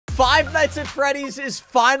Five Nights at Freddy's is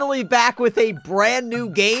finally back with a brand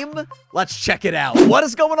new game. Let's check it out. What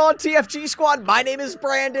is going on, TFG Squad? My name is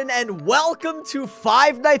Brandon, and welcome to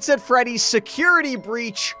Five Nights at Freddy's Security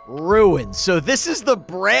Breach Ruins. So this is the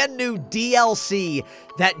brand new DLC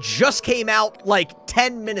that just came out like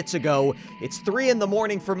 10 minutes ago. It's 3 in the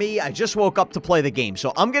morning for me. I just woke up to play the game.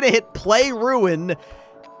 So I'm gonna hit play ruin,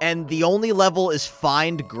 and the only level is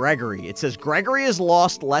find Gregory. It says Gregory is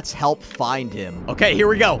lost. Let's help find him. Okay, here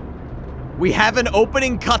we go. We have an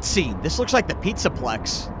opening cutscene. This looks like the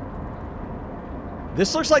Pizzaplex.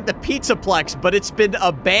 This looks like the Pizzaplex, but it's been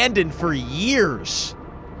abandoned for years.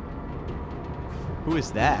 Who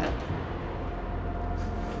is that?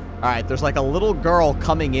 All right, there's like a little girl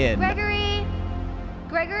coming in. Gregory?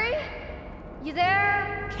 Gregory? You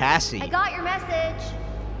there? Cassie. I got your message.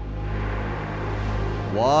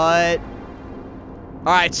 What?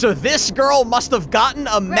 All right, so this girl must have gotten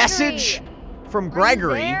a message from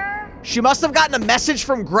Gregory. She must have gotten a message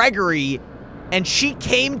from Gregory, and she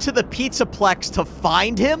came to the Pizzaplex to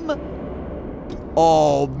find him?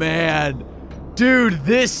 Oh, man. Dude,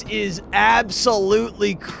 this is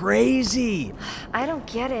absolutely crazy. I don't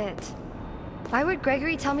get it. Why would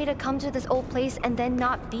Gregory tell me to come to this old place and then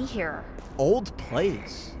not be here? Old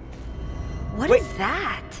place? What is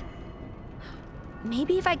that?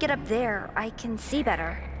 Maybe if I get up there, I can see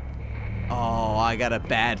better. Oh, I got a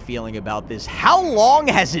bad feeling about this. How long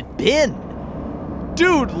has it been?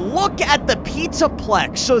 Dude, look at the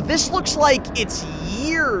Pizzaplex. So this looks like it's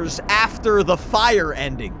years after the fire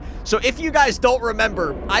ending. So if you guys don't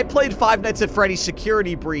remember, I played Five Nights at Freddy's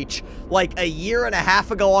Security Breach like a year and a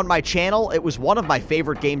half ago on my channel. It was one of my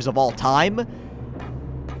favorite games of all time.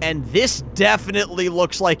 And this definitely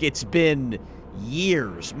looks like it's been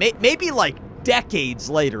years. Maybe like decades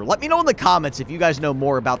later. Let me know in the comments if you guys know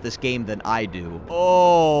more about this game than I do.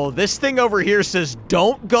 Oh, this thing over here says,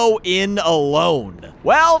 don't go in alone.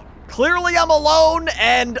 Well, clearly I'm alone,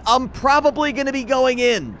 and I'm probably gonna be going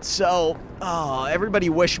in. So, everybody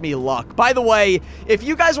wish me luck. By the way, if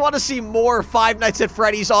you guys want to see more Five Nights at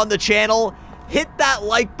Freddy's on the channel, hit that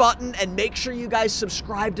like button and make sure you guys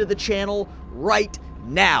subscribe to the channel right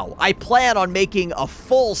now. I plan on making a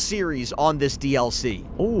full series on this DLC.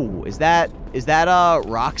 Ooh, is that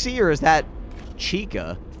Roxy or is that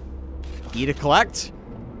Chica? E to collect?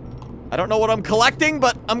 I don't know what I'm collecting,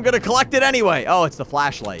 but I'm gonna collect it anyway. Oh, it's the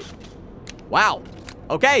flashlight. Wow.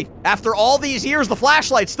 Okay, after all these years, the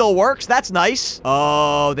flashlight still works. That's nice.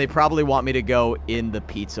 Oh, they probably want me to go in the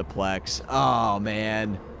Pizzaplex. Oh,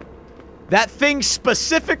 man. That thing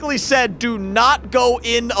specifically said, do not go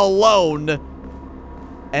in alone.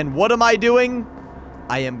 And what am I doing?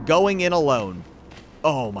 I am going in alone.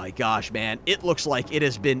 Oh my gosh, man. It looks like it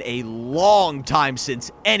has been a long time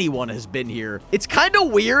since anyone has been here. It's kind of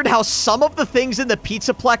weird how some of the things in the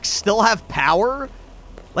Pizzaplex still have power.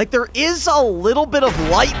 Like, there is a little bit of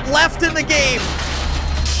light left in the game.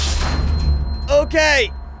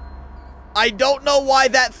 Okay. I don't know why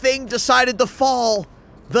that thing decided to fall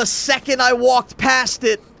the second I walked past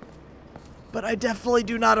it, but I definitely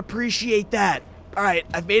do not appreciate that. All right,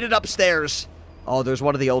 I've made it upstairs. Oh, there's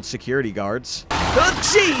one of the old security guards. Oh,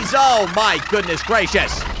 jeez! Oh, my goodness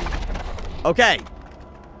gracious. Okay.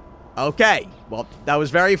 Okay. Well, that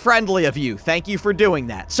was very friendly of you. Thank you for doing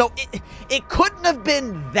that. So, it couldn't have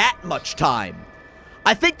been that much time.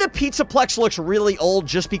 I think the Pizzaplex looks really old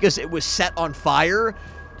just because it was set on fire.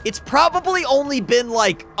 It's probably only been,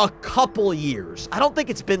 like, a couple years. I don't think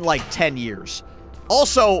it's been, like, 10 years.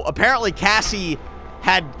 Also, apparently Cassie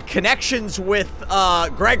had connections with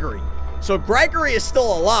Gregory. So Gregory is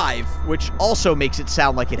still alive, which also makes it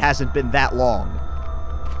sound like it hasn't been that long.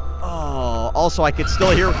 Oh, also I could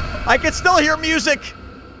still hear music.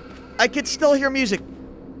 I could still hear music.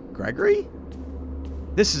 Gregory?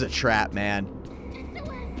 This is a trap, man.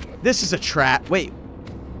 This is a trap. Wait.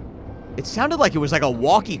 It sounded like it was like a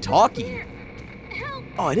walkie-talkie.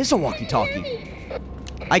 Oh, it is a walkie-talkie.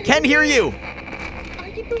 I can hear you.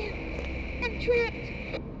 I'm trapped.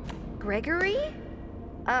 Gregory?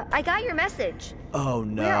 I got your message. Oh,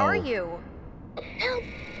 no. Where are you? Help!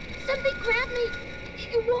 Something grabbed me!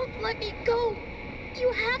 You won't let me go!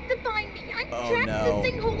 You have to find me! I'm trapped in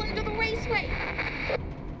the sinkhole under the raceway!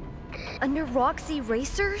 Under Roxy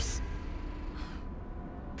Racers?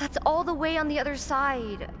 That's all the way on the other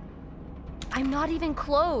side. I'm not even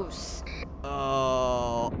close.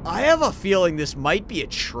 Oh, I have a feeling this might be a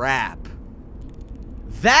trap.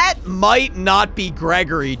 That might not be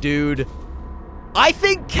Gregory, dude. I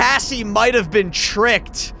think Cassie might have been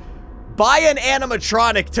tricked by an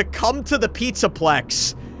animatronic to come to the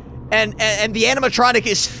Pizzaplex, and the animatronic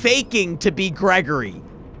is faking to be Gregory.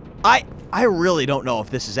 I really don't know if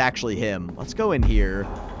this is actually him. Let's go in here.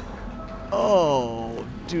 Oh,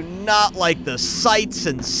 do not like the sights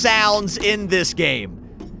and sounds in this game.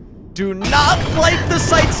 Do not like the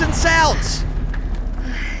sights and sounds.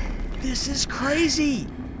 This is crazy.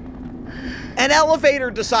 An elevator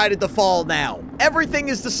decided to fall now. Everything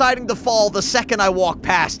is deciding to fall the second I walk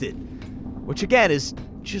past it. Which, again, is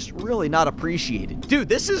just really not appreciated. Dude,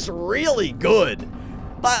 this is really good.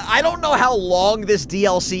 I don't know how long this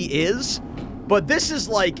DLC is, but this is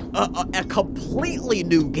like a completely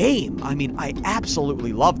new game. I mean, I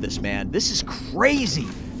absolutely love this, man. This is crazy.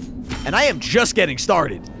 And I am just getting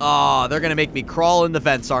started. Oh, they're gonna make me crawl in the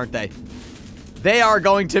vents, aren't they? They are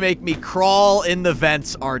going to make me crawl in the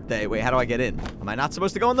vents, aren't they? Wait, how do I get in? Am I not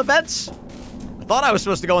supposed to go in the vents? I thought I was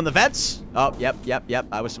supposed to go in the vents. Oh, yep.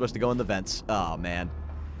 I was supposed to go in the vents. Oh, man.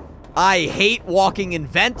 I hate walking in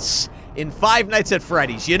vents in Five Nights at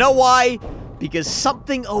Freddy's. You know why? Because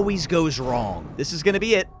something always goes wrong. This is gonna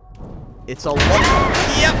be it. It's a look.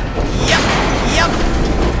 Yep.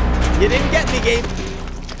 You didn't get me, game.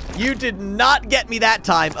 You did not get me that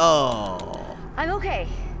time. Oh. I'm okay.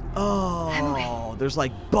 Oh. I'm okay. There's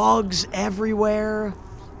like bugs everywhere.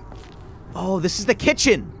 Oh, this is the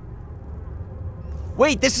kitchen.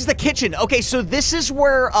 Wait, this is the kitchen. Okay, so this is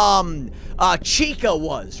where Chica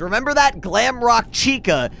was. Remember that? Glam Rock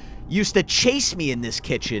Chica used to chase me in this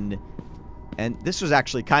kitchen. And this was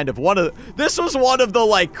actually kind of one of the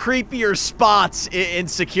like creepier spots in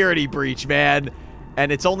Security Breach, man.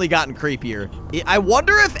 And it's only gotten creepier. I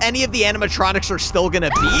wonder if any of the animatronics are still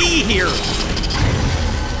gonna be here.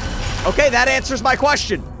 Okay, that answers my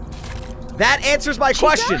question. That answers my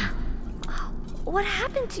question. What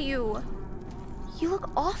happened to you? You look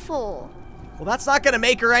awful. Well, that's not gonna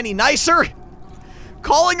make her any nicer.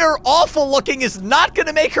 Calling her awful looking is not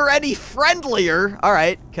gonna make her any friendlier. All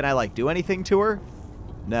right, can I like do anything to her?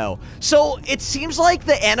 No. So it seems like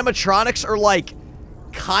the animatronics are like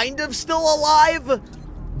kind of still alive,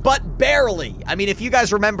 but barely. I mean, if you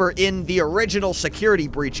guys remember in the original Security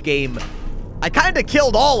Breach game, I kind of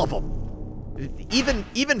killed all of them.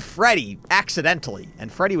 Even Freddy accidentally,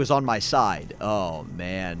 and Freddy was on my side. Oh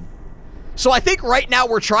man. So I think right now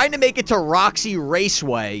we're trying to make it to Roxy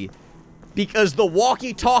Raceway because the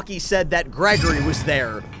walkie-talkie said that Gregory was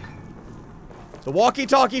there. The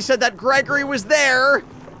walkie-talkie said that Gregory was there,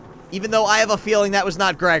 even though I have a feeling that was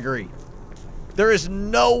not Gregory. There is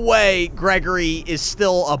no way Gregory is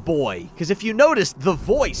still a boy. Because if you noticed, the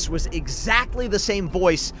voice was exactly the same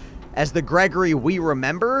voice as the Gregory we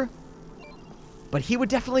remember. But he would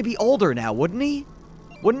definitely be older now, wouldn't he?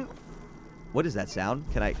 What is that sound?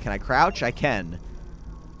 Can I crouch? I can.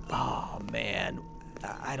 Oh, man.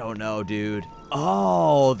 I don't know, dude.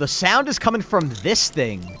 Oh, the sound is coming from this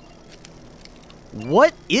thing.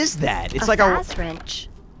 What is that? It's like a Faz wrench.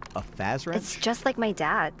 A Faz wrench? It's just like my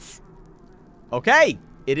dad's. Okay,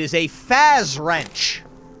 it is a Faz wrench.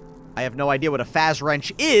 I have no idea what a Faz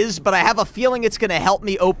wrench is, but I have a feeling it's gonna help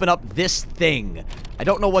me open up this thing. I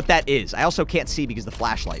don't know what that is. I also can't see because of the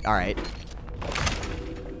flashlight. All right.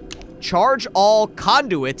 Charge all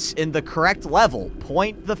conduits in the correct level.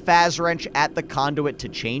 Point the Faz wrench at the conduit to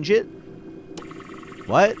change it.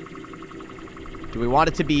 What? Do we want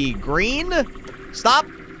it to be green? Stop.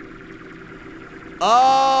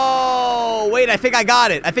 Oh, wait, I think I got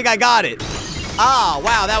it. Ah,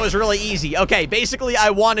 wow, that was really easy. Okay, basically, I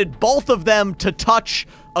wanted both of them to touch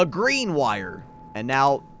a green wire. And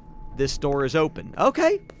now this door is open.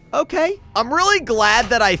 Okay. I'm really glad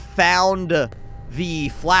that I found the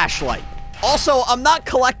flashlight. Also, I'm not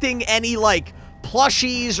collecting any, like,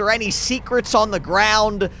 plushies or any secrets on the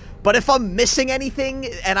ground. But if I'm missing anything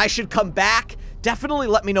and I should come back, definitely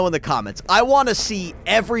let me know in the comments. I want to see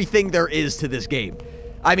everything there is to this game.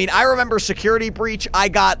 I mean, I remember Security Breach. I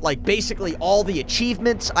got, like, basically all the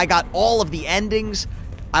achievements. I got all of the endings.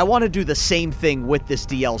 I want to do the same thing with this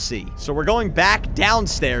DLC. So we're going back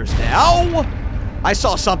downstairs now. I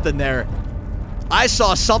saw something there. I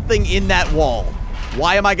saw something in that wall.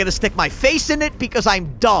 Why am I going to stick my face in it? Because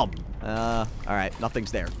I'm dumb. All right,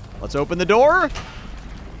 nothing's there. Let's open the door.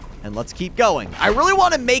 And let's keep going. I really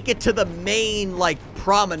want to make it to the main, like,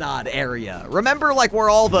 promenade area. Remember, like, where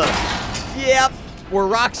all the... Yep. Where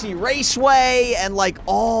Roxy Raceway and, like,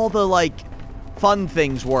 all the, like, fun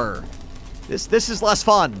things were. This is less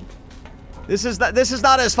fun. This is not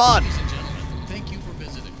as fun. Ladies and gentlemen, thank you for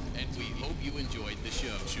visiting, and we hope you enjoyed the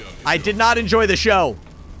show. I did not enjoy the show.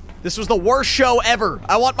 This was the worst show ever.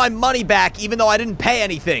 I want my money back, even though I didn't pay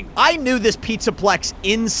anything. I knew this Pizzaplex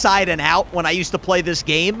inside and out when I used to play this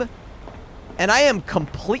game, and I am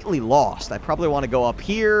completely lost. I probably want to go up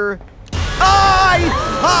here.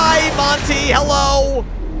 Hi, Monty. Hello.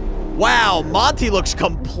 Wow, Monty looks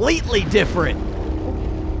completely different.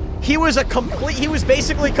 He was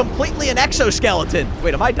basically completely an exoskeleton.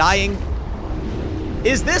 Wait, am I dying?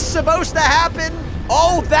 Is this supposed to happen?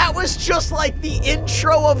 Oh, that was just like the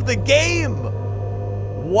intro of the game.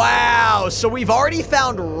 Wow, so we've already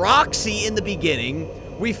found Roxy in the beginning.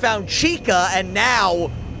 We found Chica, and now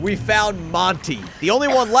we found Monty. The only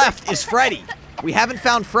one left is Freddy. We haven't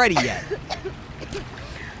found Freddy yet.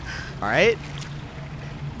 All right.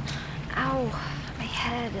 Ow, my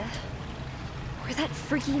head. Where'd that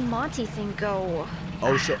freaky Monty thing go?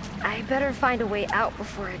 Oh, shit. I better find a way out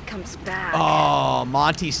before it comes back. Oh,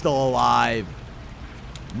 Monty's still alive.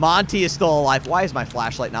 Monty is still alive. Why is my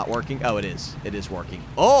flashlight not working? Oh, it is. It is working.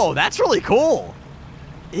 Oh, that's really cool.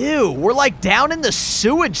 Ew, we're like down in the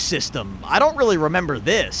sewage system. I don't really remember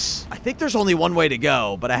this. I think there's only one way to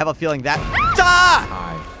go, but I have a feeling that... Ah!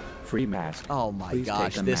 Hi. Free mask. Oh my Please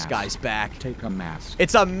gosh, this guy's back. Take a mask.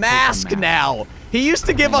 It's a mask now. He used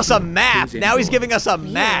to give us a map. Now he's giving us a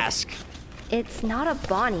mask. It's not a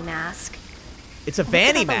Bonnie mask. It's a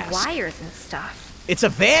Vanny Look at all the mask. wires and stuff. It's a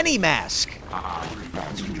Vanny mask.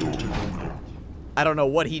 I don't know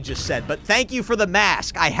what he just said, but thank you for the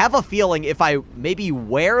mask. I have a feeling if I maybe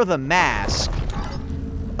wear the mask...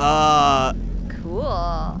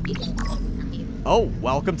 Cool. Oh,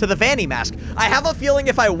 welcome to the Vanny mask. I have a feeling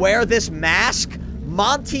if I wear this mask,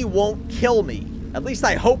 Monty won't kill me. At least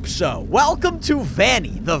I hope so. Welcome to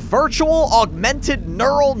Vanny, the Virtual Augmented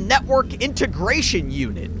Neural Network Integration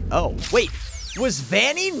Unit. Oh, wait. Was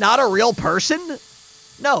Vanny not a real person?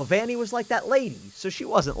 No, Vanny was like that lady. So she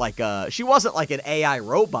wasn't like an AI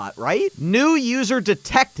robot, right? New user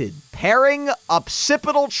detected. Pairing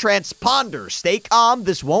occipital transponder. Stay calm.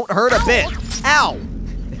 This won't hurt a bit. Ow.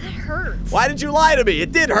 That hurts. Why did you lie to me?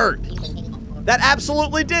 It did hurt. That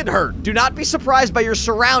absolutely did hurt. Do not be surprised by your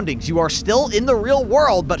surroundings. You are still in the real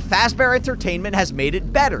world, but Fazbear Entertainment has made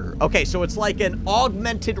it better. Okay, so it's like an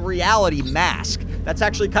augmented reality mask. That's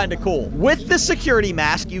actually kind of cool. With the security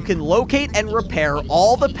mask, you can locate and repair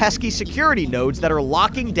all the pesky security nodes that are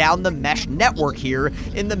locking down the mesh network here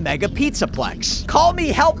in the Mega Pizzaplex. Call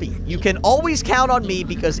me Helpy. You can always count on me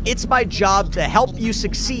because it's my job to help you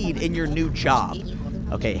succeed in your new job.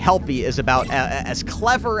 Okay, Helpy is about as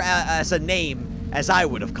clever as a name as I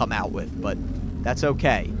would have come out with, but that's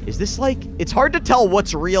okay. Is this like... It's hard to tell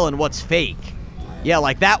what's real and what's fake. Yeah,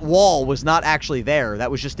 like that wall was not actually there.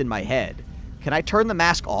 That was just in my head. Can I turn the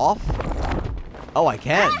mask off? Oh, I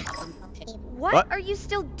can. What are you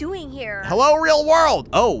still doing here? Hello, real world.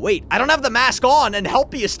 Oh, wait. I don't have the mask on and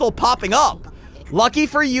Helpy is still popping up. Lucky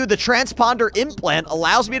for you, the transponder implant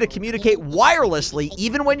allows me to communicate wirelessly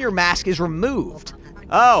even when your mask is removed.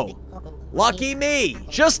 Oh, lucky me.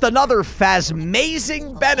 Just another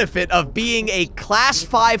phasmazing benefit of being a Class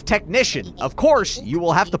 5 technician. Of course, you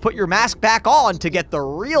will have to put your mask back on to get the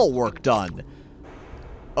real work done.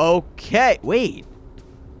 Okay, wait.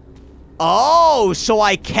 Oh, so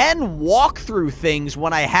I can walk through things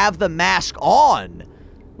when I have the mask on.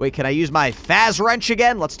 Wait, can I use my Faz wrench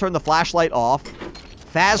again? Let's turn the flashlight off.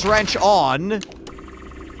 Faz wrench on.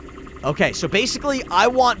 Okay, so basically, I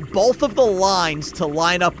want both of the lines to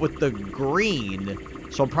line up with the green.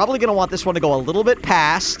 So I'm probably going to want this one to go a little bit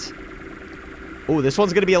past. Oh, this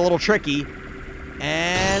one's going to be a little tricky.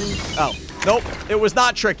 And... oh, nope, it was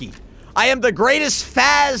not tricky. I am the greatest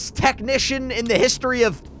Faz technician in the history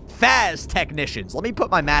of Faz technicians. Let me put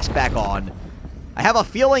my mask back on. I have a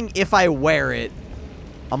feeling if I wear it,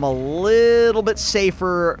 I'm a little bit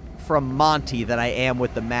safer from Monty than I am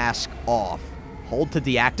with the mask off. Hold to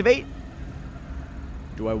deactivate.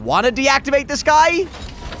 Do I want to deactivate this guy?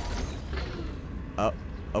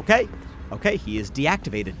 Okay. Okay, he is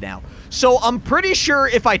deactivated now. So I'm pretty sure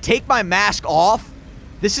if I take my mask off,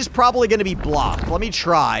 this is probably going to be blocked. Let me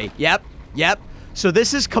try. Yep. So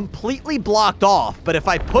this is completely blocked off, but if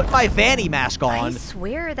I put my Vanny mask on... I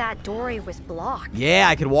swear that doorway was blocked. Yeah,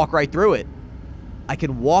 I can walk right through it. I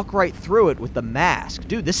can walk right through it with the mask.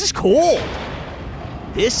 Dude, this is cool.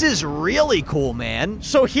 This is really cool, man.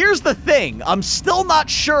 So here's the thing. I'm still not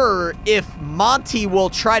sure if Monty will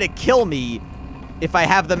try to kill me if I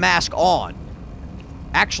have the mask on.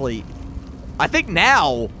 Actually, I think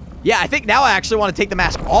now... yeah, I think now I actually want to take the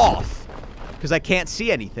mask off because I can't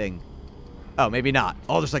see anything. Oh, maybe not.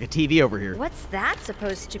 Oh, there's like a TV over here. What's that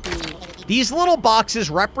supposed to be? These little boxes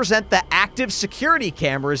represent the active security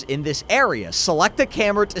cameras in this area. Select a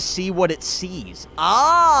camera to see what it sees.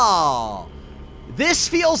 Oh, this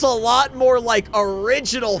feels a lot more like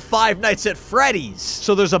original Five Nights at Freddy's.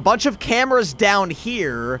 So there's a bunch of cameras down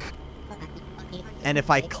here. And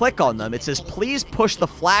if I click on them, it says, please push the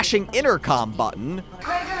flashing intercom button.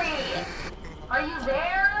 Gregory, are you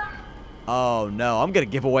there? Oh, no. I'm gonna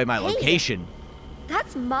give away my location.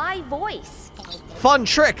 That's my voice. Fun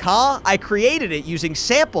trick, huh? I created it using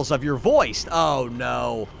samples of your voice. Oh,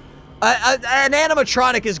 no. An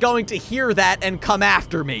animatronic is going to hear that and come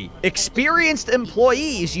after me. Experienced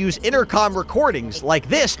employees use intercom recordings like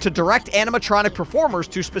this to direct animatronic performers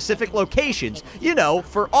to specific locations, you know,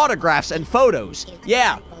 for autographs and photos.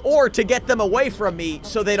 Yeah, or to get them away from me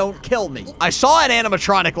so they don't kill me. I saw an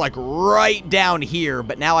animatronic like right down here,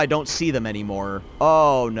 but now I don't see them anymore.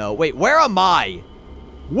 Oh no, wait, where am I?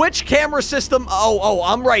 Which camera system? Oh,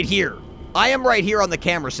 I'm right here. I am right here on the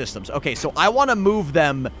camera systems. Okay, so I want to move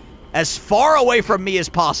them as far away from me as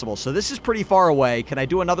possible. So this is pretty far away. Can I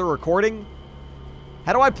do another recording?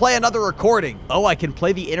 How do I play another recording? Oh, I can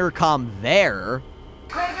play the intercom there.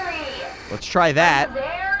 Gregory! Let's try that.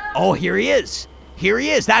 There? Oh, here he is. Here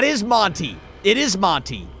he is. That is Monty. It is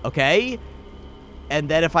Monty. Okay. And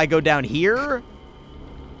then if I go down here,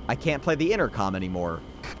 I can't play the intercom anymore.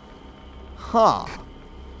 Huh.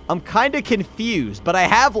 I'm kind of confused, but I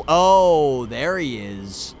have... Oh, there he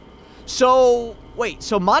is. So... Wait,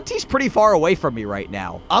 so Monty's pretty far away from me right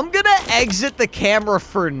now. I'm gonna exit the camera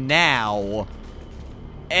for now.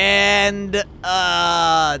 And,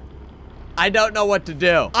 I don't know what to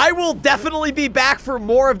do. I will definitely be back for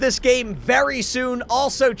more of this game very soon.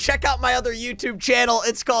 Also, check out my other YouTube channel.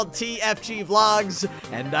 It's called TFG Vlogs.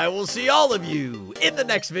 And I will see all of you in the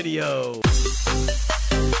next video.